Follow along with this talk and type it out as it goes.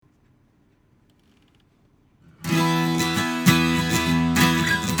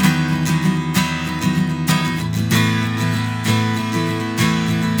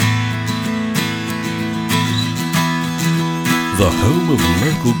of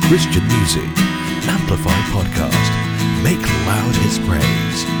local Christian music. Amplify Podcast. Make loud His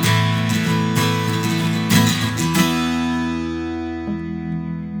praise.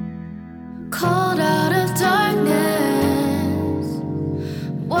 Called out of darkness,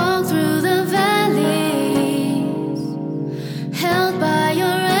 walked through the valleys, held by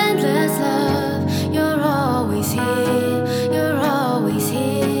your endless love. You're always here, you're always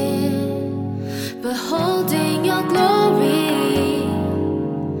here, beholding your glory.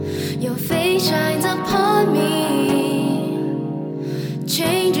 Your face shines upon me,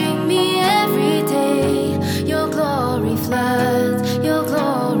 changing me every day. Your glory floods, your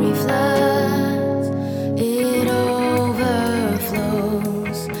glory floods. It overflows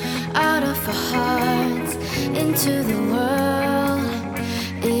out of our hearts into the world.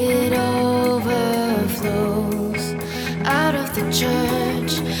 It overflows out of the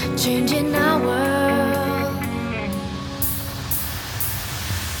church, changing our world.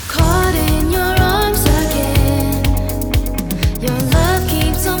 Caught in your arms again, your love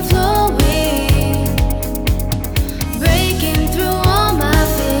keeps on flowing, breaking through all my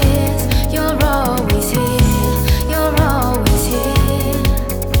fears. You're always here, you're always here,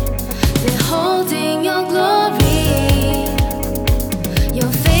 beholding your glory.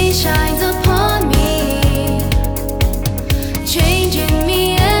 Your face shines upon me, changing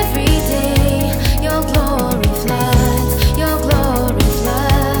me every day. Your glory floods, your glory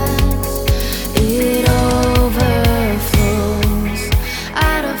floods. It overflows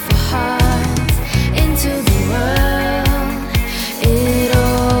out of our hearts into the world. It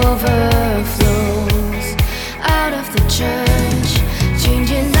overflows out of the church,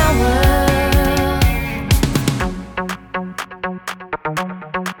 changing our world.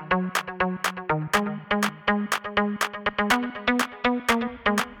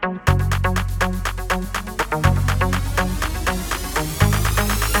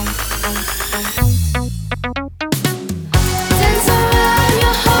 Dance around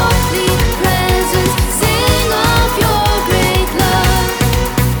your holy presence, sing of your great love,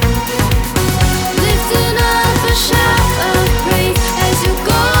 lifting up a shout of praise as you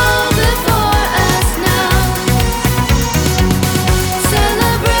go before us now.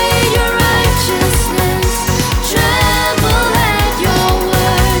 Celebrate your righteousness, tremble at your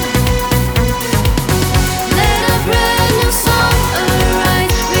word. Let a brand new song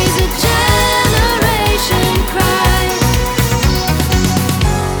arise, raise a generation cry.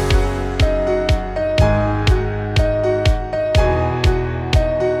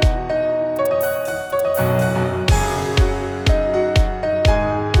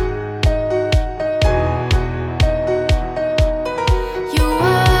 You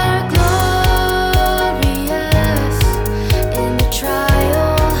are glorious in the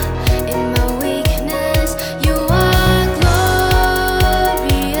trial, in my weakness. You are glorious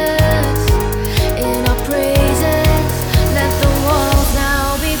in our praises. Let the walls now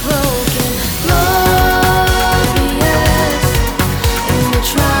be broken. Glorious in the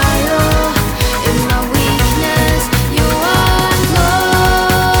trial, in my weakness. You are glorious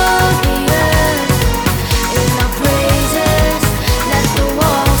in our praises. Let the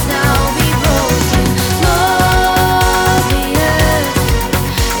walls now be broken. Glorious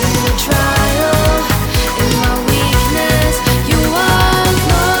in the trial, in my weakness. You are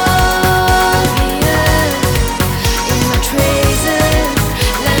glorious in my praises.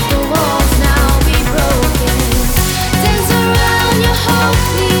 Let the walls now be broken. Dance around your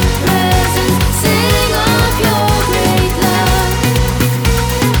holy presence, sing of your great love,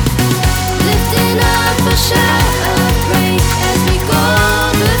 lifting up a shout of praise as we go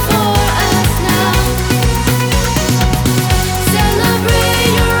before us now. Celebrate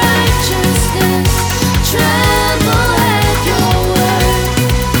your righteousness, tremble at your word.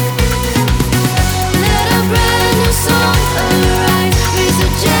 Let a brand new song arise, raise a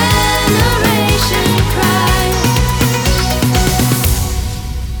generation cry.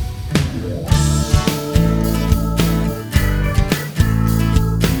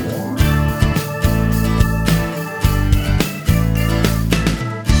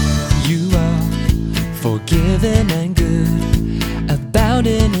 You are forgiven and good,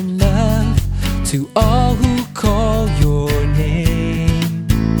 abounding in love to all who call your name.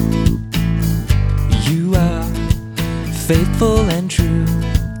 You are faithful and true,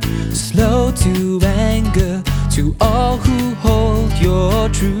 slow to anger to all who hold your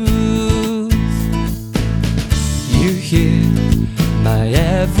truth. You hear my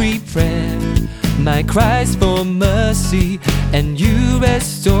every prayer, my cries for mercy, and you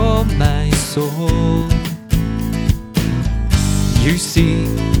restore my soul. You see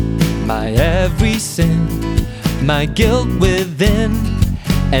my every sin, my guilt within,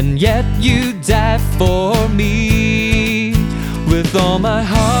 and yet you died for me. With all my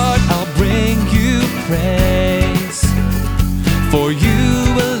heart I'll bring you praise, for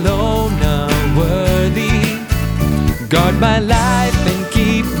you alone are worthy. Guard my life and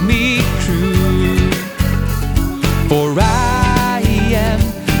keep me true, for I am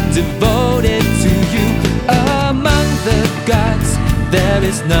devoted to you. Among the gods there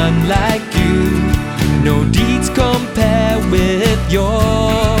is none like you, no deeds compare with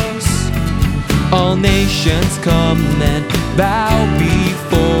yours. All nations come and bow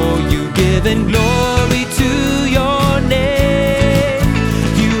before you, giving glory to your name.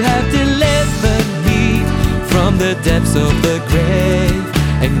 You have delivered me from the depths of the grave,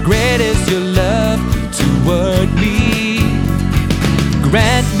 and great is your love toward me.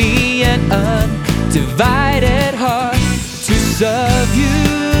 Grant me an undivided heart to serve you.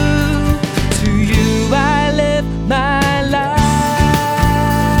 To you I live my life.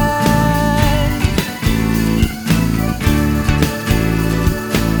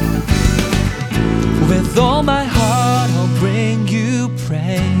 With all my heart I'll bring you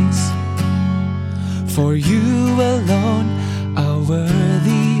praise, for you alone are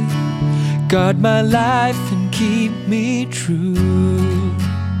worthy. Guard my life and keep me true,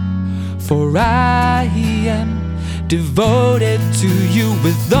 for I am devoted to you.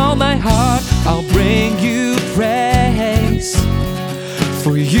 With all my heart I'll bring you praise,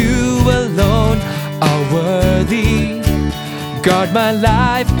 for you alone are worthy. Guard my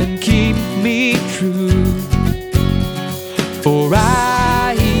life and keep me true, for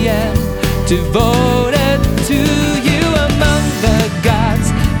I am devoted to you. Among the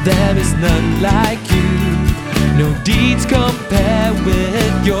gods there is none like you, no deeds compare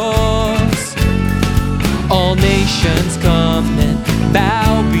with yours. All nations come and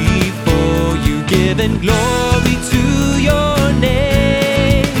bow before you, giving glory to your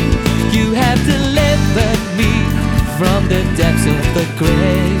name. You have delivered me from the depths of the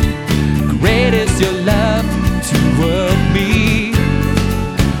grave. Great is your love toward me.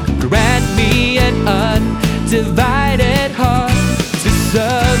 Grant me an undivided heart to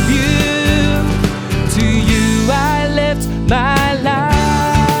serve you. To you I lift my life.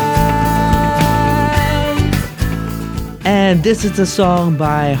 And this is a song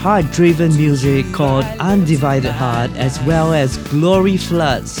by Heart Driven Music called Undivided Heart, as well as Glory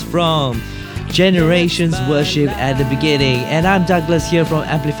Floods from Generations Worship at the beginning. And I'm Douglas here from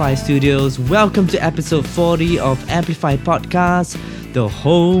Amplify Studios. Welcome to episode 40 of Amplify Podcast, the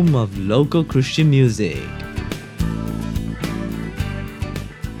home of local Christian music.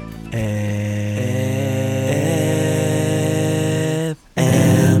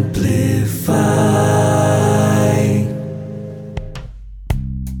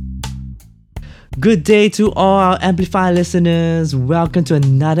 Good day to all our Amplify listeners. Welcome to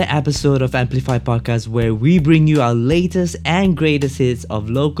another episode of Amplify Podcast, where we bring you our latest and greatest hits of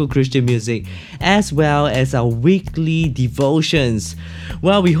local Christian music, as well as our weekly devotions.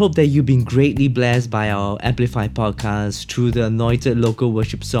 Well, we hope that you've been greatly blessed by our Amplify Podcast through the anointed local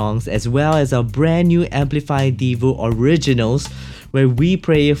worship songs, as well as our brand new Amplify Devo originals, where we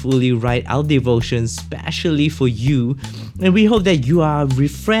prayerfully write our devotions specially for you. And we hope that you are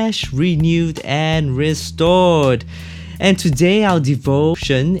refreshed, renewed, and restored. And today our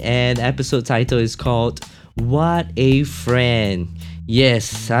devotion and episode title is called What a Friend.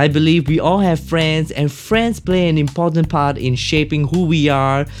 Yes, I believe we all have friends, and friends play an important part in shaping who we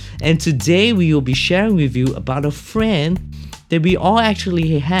are. And today we will be sharing with you about a friend that we all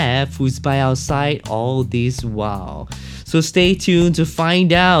actually have who's by our side all this while. So stay tuned to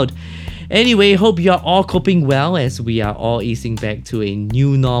find out. Anyway, hope you are all coping well as we are all easing back to a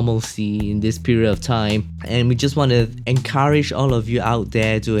new normalcy in this period of time. And we just want to encourage all of you out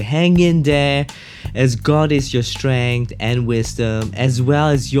there to hang in there, as God is your strength and wisdom, as well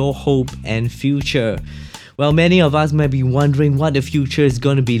as your hope and future. Well, many of us might be wondering what the future is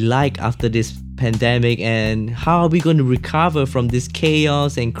going to be like after this pandemic, and how are we going to recover from this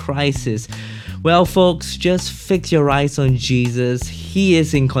chaos and crisis. Well, folks, just fix your eyes on Jesus. He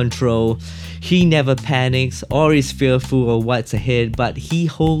is in control. He never panics or is fearful of what's ahead, but He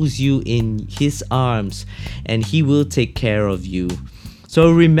holds you in His arms and He will take care of you.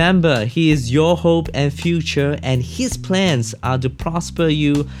 So remember, He is your hope and future, and His plans are to prosper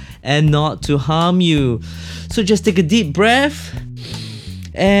you and not to harm you. So just take a deep breath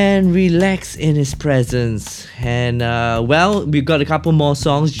and relax in His presence. And well, we've got a couple more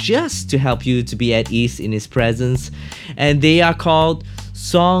songs just to help you to be at ease in His presence, and they are called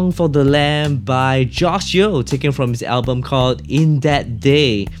Song for the Lamb by Josh Yeo, taken from his album called In That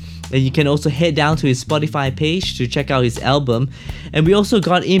Day. And you can also head down to his Spotify page to check out his album. And we also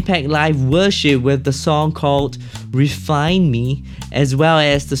got Impact Live Worship with the song called Refine Me, as well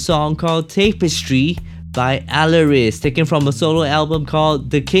as the song called Tapestry by Alaris, taken from a solo album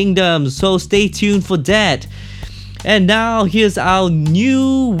called The Kingdom. So stay tuned for that. And now here's our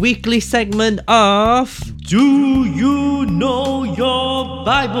new weekly segment of Do You Know Your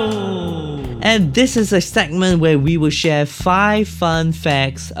Bible? And this is a segment where we will share 5 fun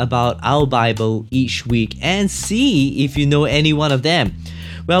facts about our Bible each week and see if you know any one of them.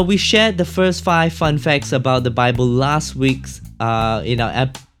 Well, we shared the first 5 fun facts about the Bible last week's in our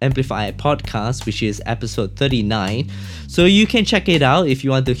Amplify podcast, which is episode 39. So you can check it out if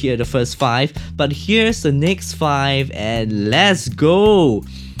you want to hear the first 5. But here's the next 5 and let's go.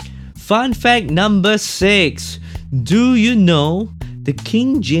 Fun fact number 6. Do you know the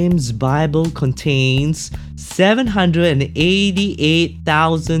King James Bible contains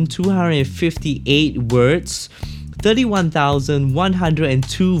 788,258 words,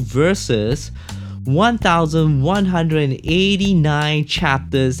 31,102 verses, 1,189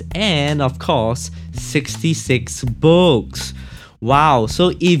 chapters, and of course 66 books. Wow,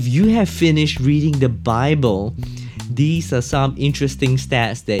 so if you have finished reading the Bible, these are some interesting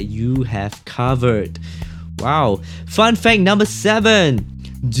stats that you have covered. Wow. Fun fact number 7.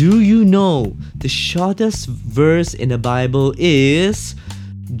 Do you know the shortest verse in the Bible is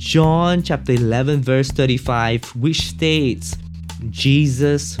John chapter 11 verse 35, which states,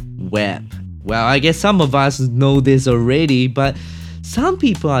 Jesus wept. Well, I guess some of us know this already, but some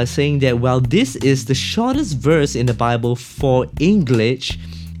people are saying that while this is the shortest verse in the Bible for English,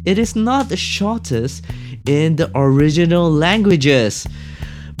 it is not the shortest in the original languages.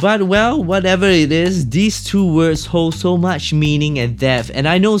 But well, whatever it is, these 2 words hold so much meaning and depth, and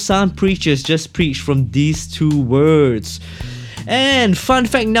I know some preachers just preach from these 2 words. And fun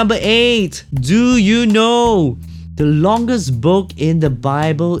fact number 8, do you know the longest book in the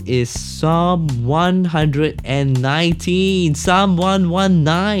Bible is Psalm 119, Psalm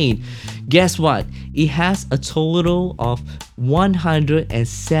 119. Guess what? It has a total of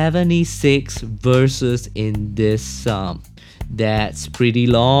 176 verses in this psalm. That's pretty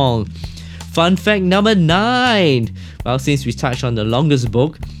long. Fun fact number 9. Well, since we touched on the longest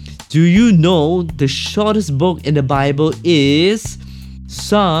book, do you know the shortest book in the Bible is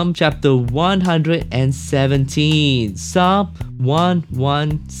Psalm chapter 117, Psalm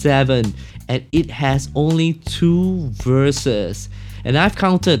 117, and it has only 2 verses. And I've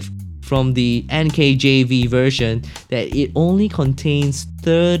counted from the NKJV version that it only contains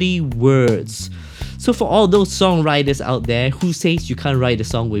 30 words. So for all those songwriters out there who says you can't write a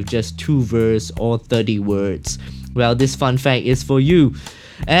song with just 2 verses or 30 words, well, this fun fact is for you.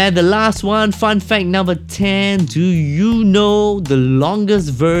 And the last one, fun fact number 10. Do you know the longest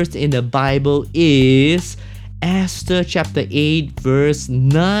verse in the Bible is Esther chapter 8 verse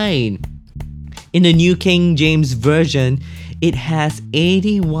 9? In the New King James Version, it has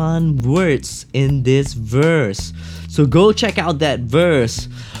 81 words in this verse. So go check out that verse.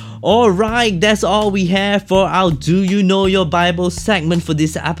 Alright, that's all we have for our Do You Know Your Bible segment for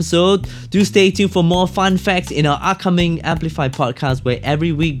this episode. Do stay tuned for more fun facts in our upcoming Amplify podcast, where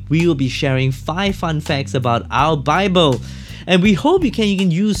every week we will be sharing 5 fun facts about our Bible. And we hope you can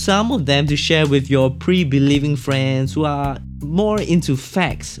use some of them to share with your pre-believing friends who are more into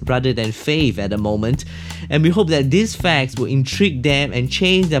facts rather than faith at the moment. And we hope that these facts will intrigue them and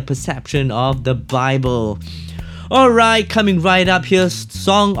change their perception of the Bible. Alright, coming right up, here's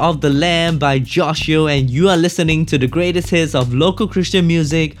Song of the Lamb by Joshua, and you are listening to the greatest hits of local Christian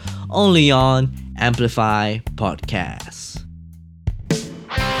music only on Amplify Podcasts. The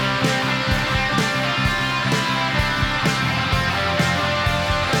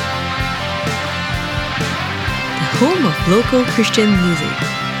home of local Christian music,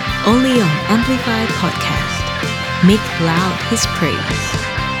 only on Amplify Podcast. Make loud His praise.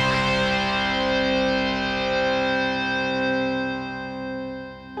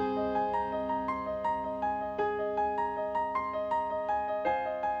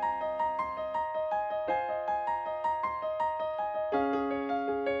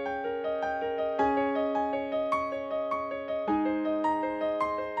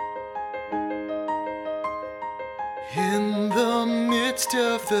 In the midst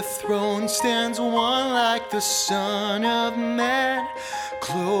of the throne stands one like the Son of Man.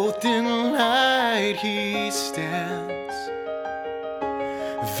 Clothed in light he stands,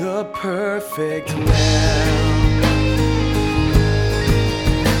 the perfect Lamb.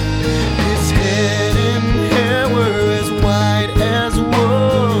 His head and hair were as white as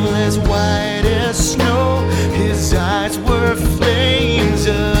wool, as white as snow. His eyes were flames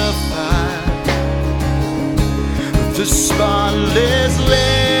of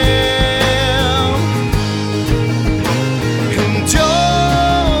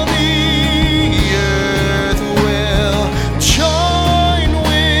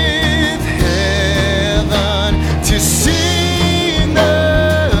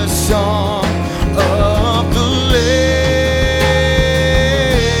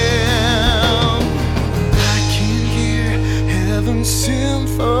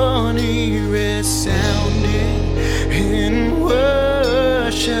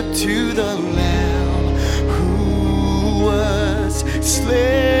to the Lamb who was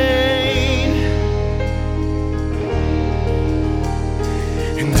slain.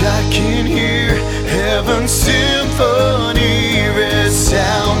 And I can hear heaven's symphony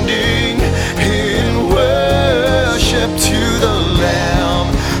resounding in worship to the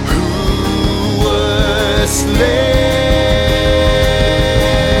Lamb who was slain.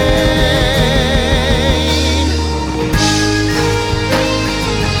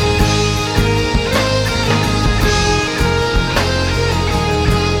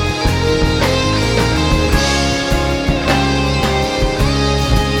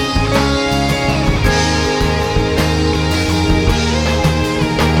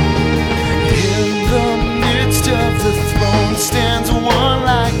 Stands one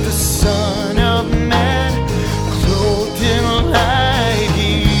like the Son of Man, clothed in light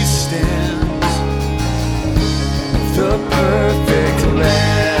he stands, the perfect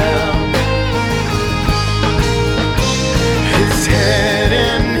Lamb. His head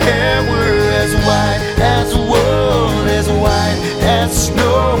and hair were as white as wool, as white as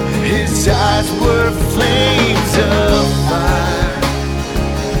snow. His eyes were flames of fire,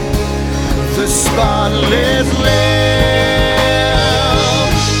 the spotless Lamb.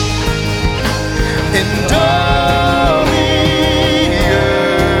 And all the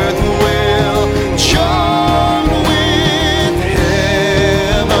earth will join with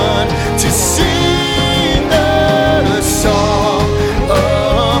heaven to sing the song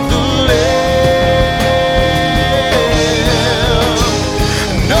of the Lamb.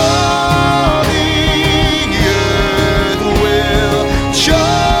 And all the earth will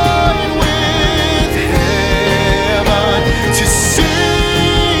join with heaven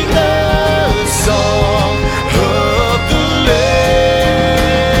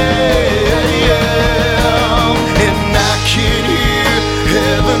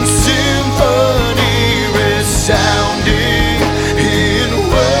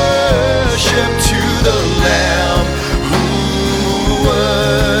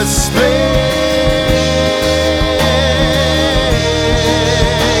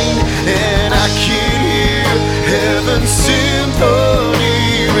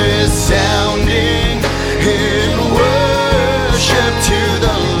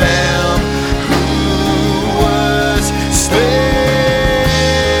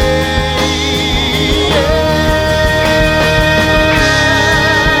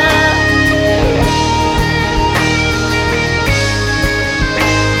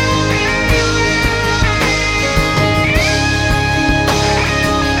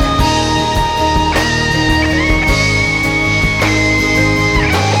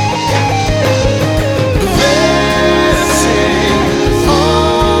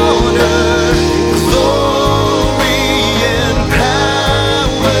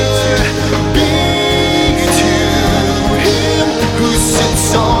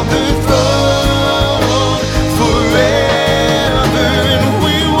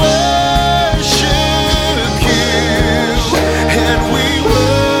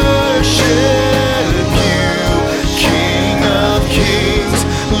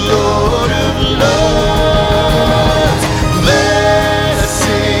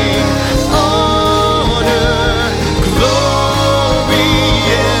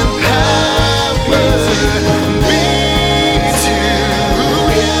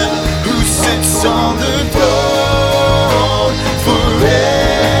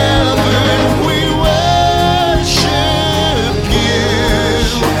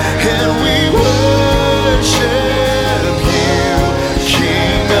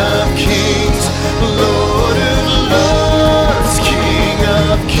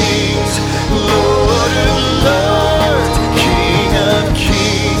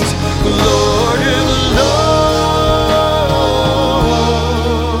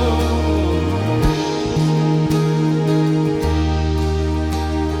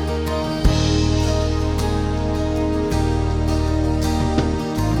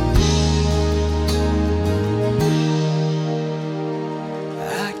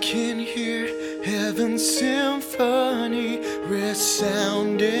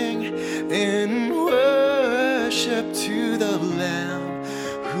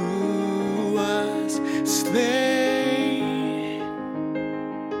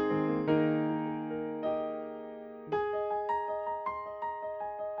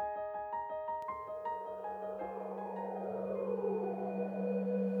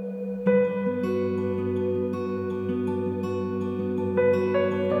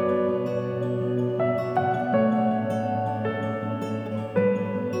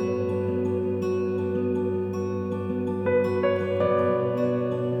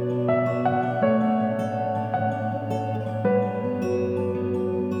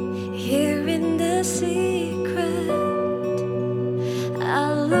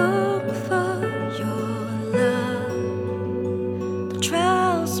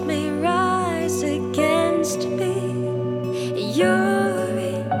storms may rise against me, you're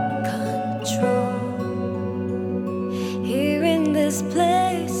in control. Here in this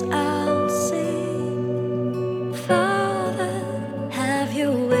place I'll sing, Father, have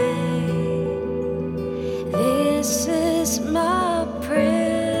your way. This is my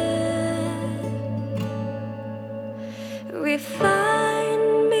prayer.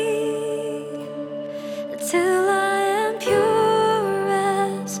 Refine me till I am pure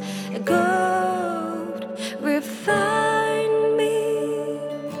as gold. Refine me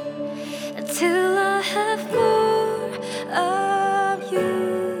till I have more of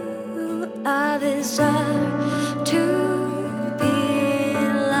you. I desire to be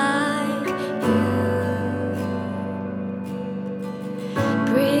like you.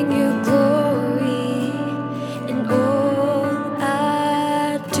 Bring you glory in all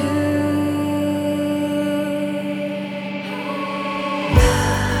I do.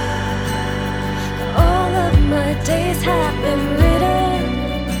 All of my days have been written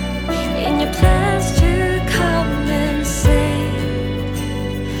in your plans to come and save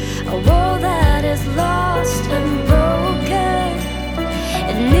a world that is lost and broken,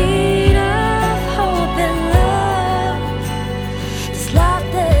 in need of hope and love. This life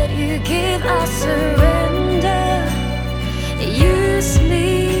that you give, I surrender. Use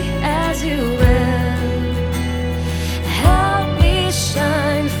me as you will. Help me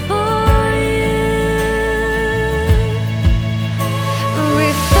shine for you.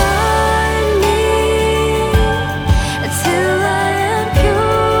 Refine me till I am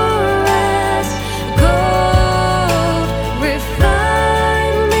pure as gold.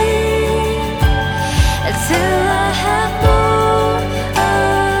 Refine me till I have more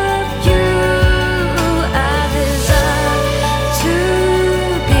of you. I desire to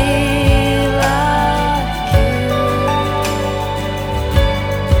be like you.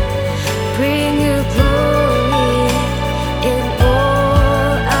 Bring you glory in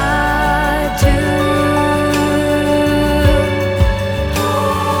all I do.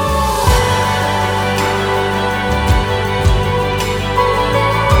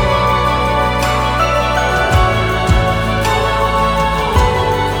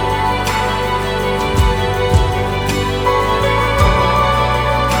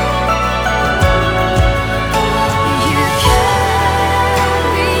 You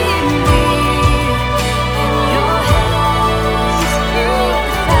carry me in your hands through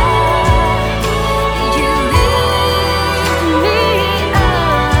the fire. You lift me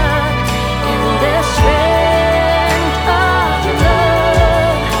up in the strength of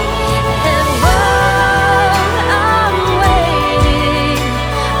love. And while I'm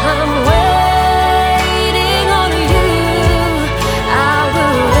waiting on you. I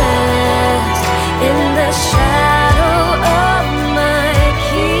will rest in the shadow of my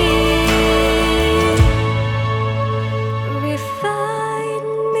King.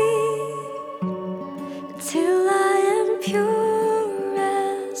 Refine me till I am pure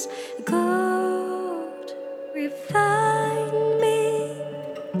as gold. Refine me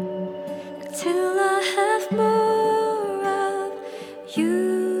till I have more of you.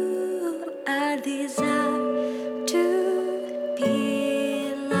 I desire to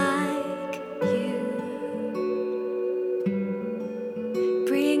be like you.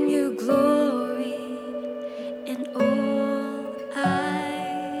 Bring you glory in all I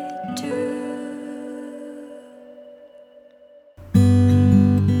do.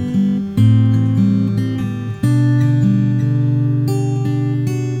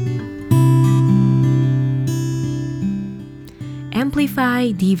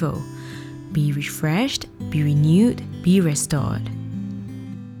 Amplify Devo. Be refreshed, be renewed, be restored.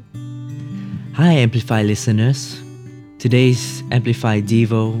 Hi, Amplify listeners. Today's Amplify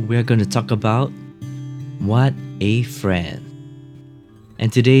Devo, we're going to talk about What a Friend.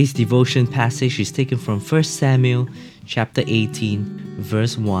 And today's devotion passage is taken from 1 Samuel chapter 18,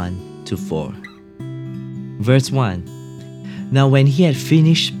 verse 1 to 4. Verse 1. Now when he had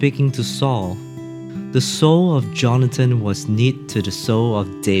finished speaking to Saul, the soul of Jonathan was knit to the soul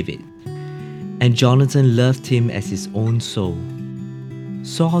of David, and Jonathan loved him as his own soul.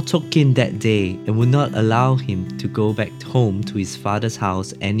 Saul took him that day and would not allow him to go back home to his father's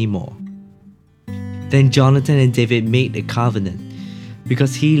house anymore. Then Jonathan and David made a covenant,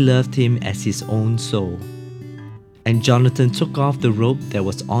 because he loved him as his own soul. And Jonathan took off the robe that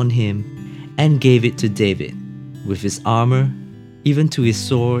was on him and gave it to David, with his armor, even to his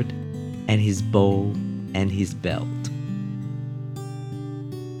sword, and his bow and his belt.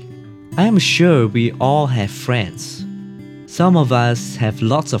 I am sure we all have friends. Some of us have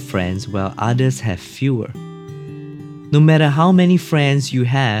lots of friends while others have fewer. No matter how many friends you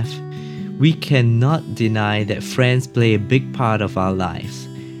have, we cannot deny that friends play a big part of our lives,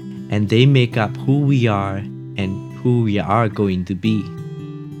 and they make up who we are and who we are going to be.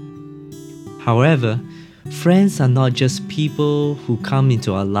 However, friends are not just people who come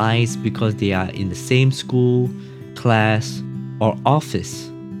into our lives because they are in the same school, class, or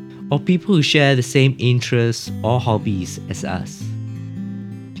office, or people who share the same interests or hobbies as us.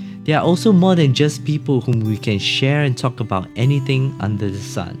 They are also more than just people whom we can share and talk about anything under the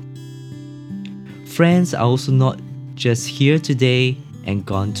sun. Friends are also not just here today and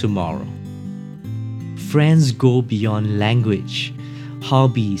gone tomorrow. Friends go beyond language,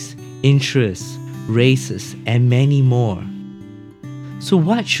 hobbies, interests, races, and many more. So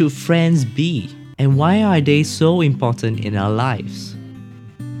what should friends be, and why are they so important in our lives?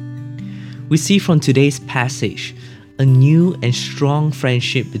 We see from today's passage, a new and strong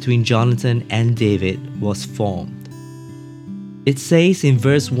friendship between Jonathan and David was formed. It says in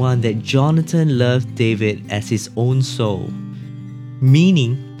verse 1 that Jonathan loved David as his own soul,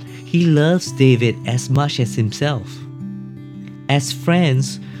 meaning he loves David as much as himself. As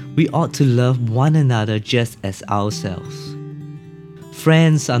friends, we ought to love one another just as ourselves.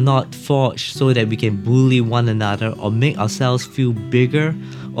 Friends are not forged so that we can bully one another or make ourselves feel bigger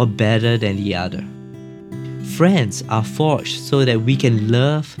or better than the other. Friends are forged so that we can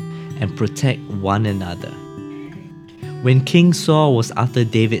love and protect one another. When King Saul was after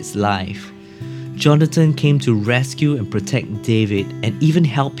David's life, Jonathan came to rescue and protect David and even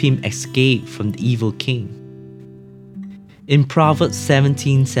help him escape from the evil king. In Proverbs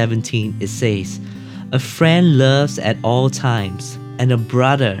 17:17 it says, "A friend loves at all times, and a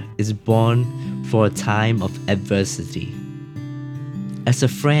brother is born for a time of adversity." As a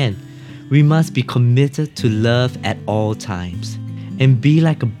friend, we must be committed to love at all times and be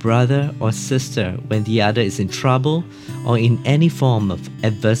like a brother or sister when the other is in trouble or in any form of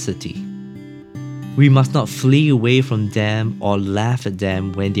adversity. We must not flee away from them or laugh at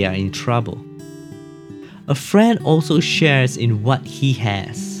them when they are in trouble. A friend also shares in what he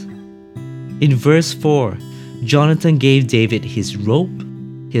has. In verse 4, Jonathan gave David his rope,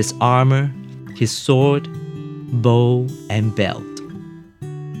 his armor, his sword, bow, and belt.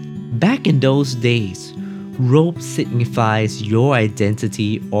 Back in those days, rope signifies your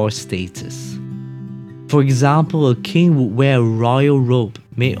identity or status. For example, a king would wear a royal robe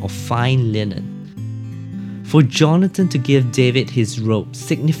made of fine linen. For Jonathan to give David his robe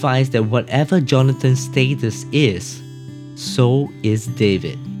signifies that whatever Jonathan's status is, so is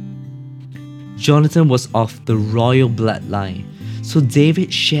David. Jonathan was of the royal bloodline, so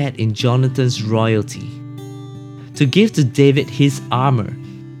David shared in Jonathan's royalty. To give to David his armor,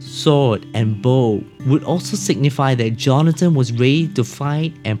 sword, and bow would also signify that Jonathan was ready to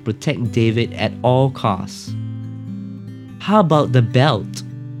fight and protect David at all costs. How about the belt?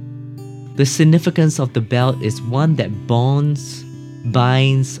 The significance of the belt is one that bonds,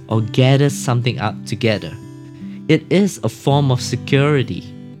 binds, or gathers something up together. It is a form of security.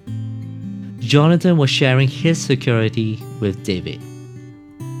 Jonathan was sharing his security with David.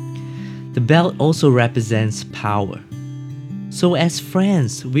 The belt also represents power. So as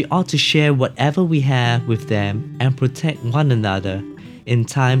friends, we ought to share whatever we have with them and protect one another in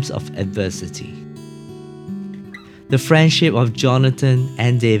times of adversity. The friendship of Jonathan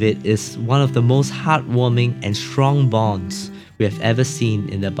and David is one of the most heartwarming and strong bonds we have ever seen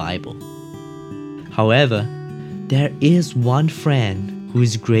in the Bible. However, there is one friend who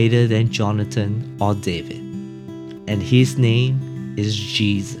is greater than Jonathan or David, and his name is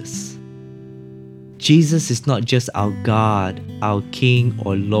Jesus. Jesus is not just our God, our King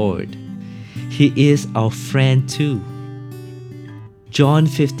or Lord. He is our friend too. John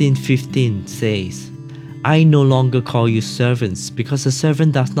 15:15 says, "I no longer call you servants, because a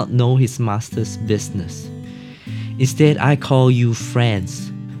servant does not know his master's business. Instead, I call you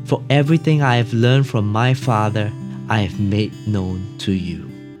friends, for everything I have learned from my Father, I have made known to you."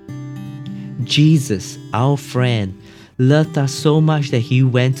 Jesus, our friend, loved us so much that he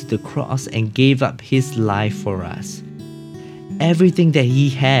went to the cross and gave up his life for us. Everything that he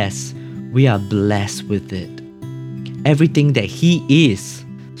has, we are blessed with it. Everything that he is,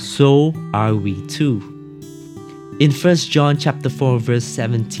 so are we too. In 1 John chapter 4 verse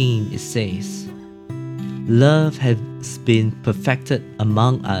 17 it says, "Love has been perfected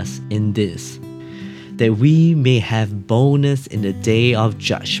among us in this, that we may have boldness in the day of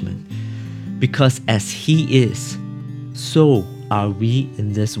judgment, because as he is, so are we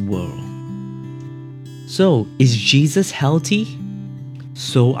in this world." So, is Jesus healthy?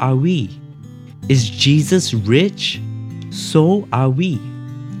 So are we. Is Jesus rich? So are we.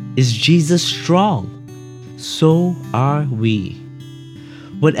 Is Jesus strong? so are we.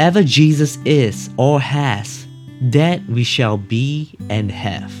 Whatever Jesus is or has, that we shall be and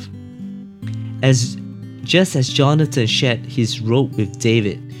have. Just as Jonathan shared his robe with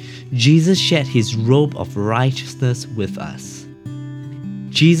David, Jesus shared his robe of righteousness with us.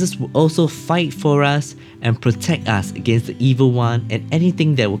 Jesus will also fight for us and protect us against the evil one and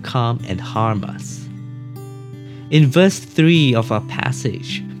anything that will come and harm us. In verse 3 of our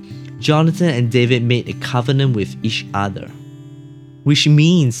passage, Jonathan and David made a covenant with each other, which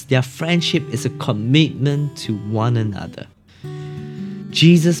means their friendship is a commitment to one another.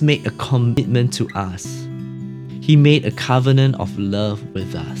 Jesus made a commitment to us. He made a covenant of love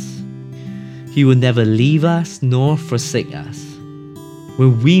with us. He will never leave us nor forsake us.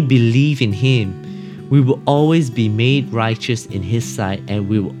 When we believe in Him, we will always be made righteous in His sight and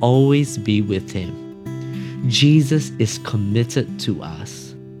we will always be with Him. Jesus is committed to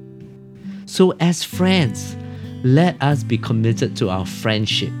us. So as friends, let us be committed to our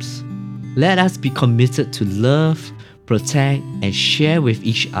friendships. Let us be committed to love, protect, and share with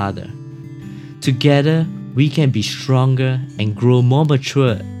each other. Together, we can be stronger and grow more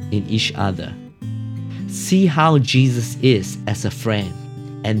mature in each other. See how Jesus is as a friend,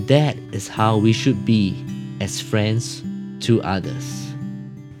 and that is how we should be as friends to others.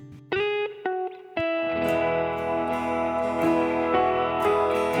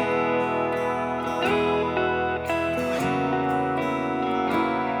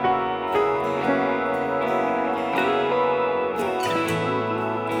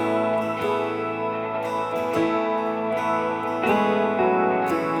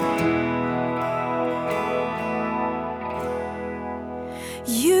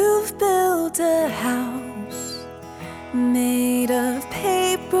 You've built a house made of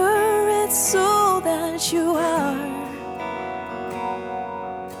paper, it's all that you are.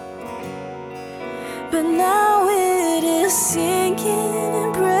 But now it is sinking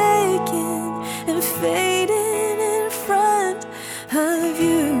and breaking and fading in front of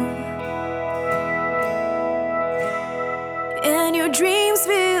you. And your dreams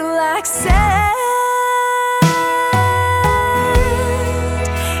feel like sand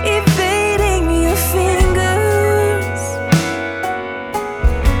evading your fingers.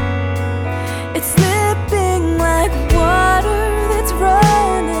 It's slipping like water that's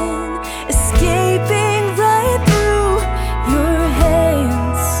running, escaping right through your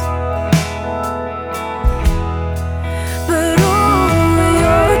hands. But all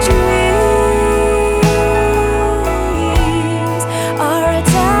your dreams are a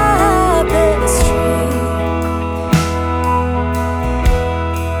tapestry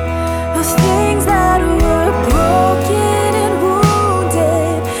of things that were broken and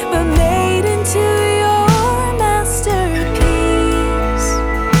wounded, but made into your masterpiece.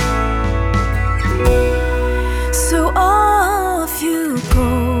 So off you go,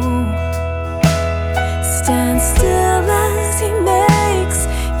 stand still as He makes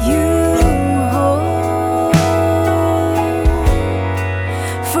you whole.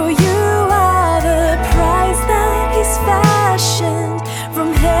 For you are the prize that He's fashioned from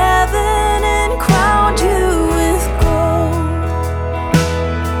heaven and crowned you with gold.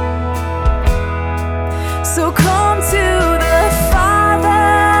 So come to the Father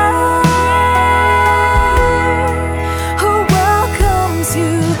who welcomes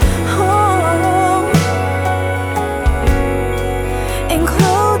you home.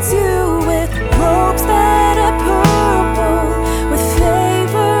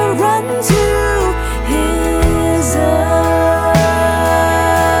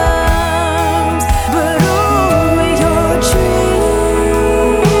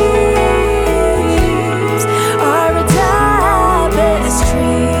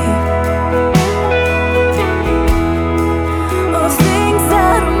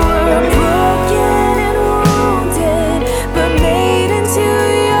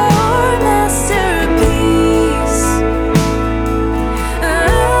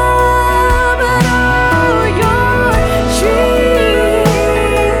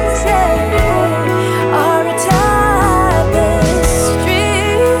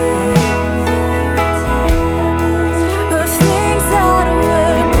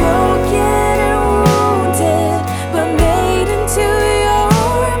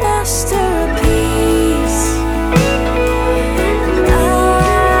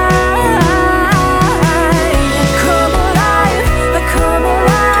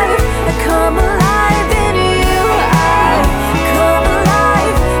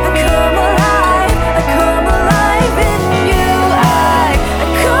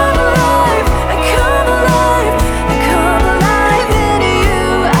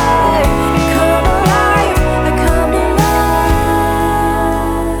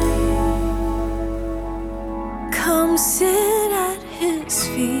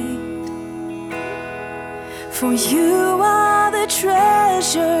 You are the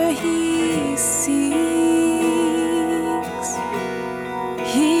treasure he seeks.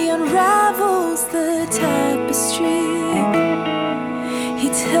 He unravels the tapestry. He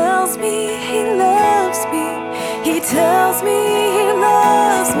tells me he loves me. He tells me he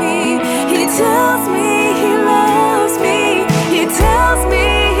loves me. He tells me he loves me. He tells me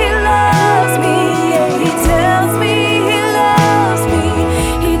he loves me. Yeah, he tells me he loves me.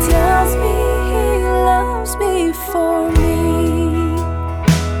 He tells me he loves me for me.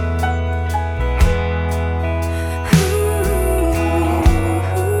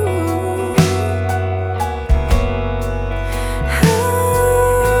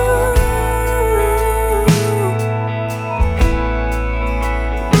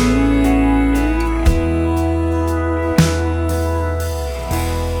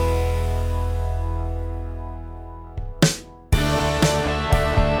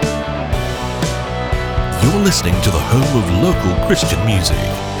 You're listening to the home of local Christian music,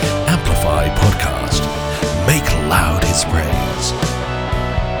 Amplify Podcast. Make loud his praise.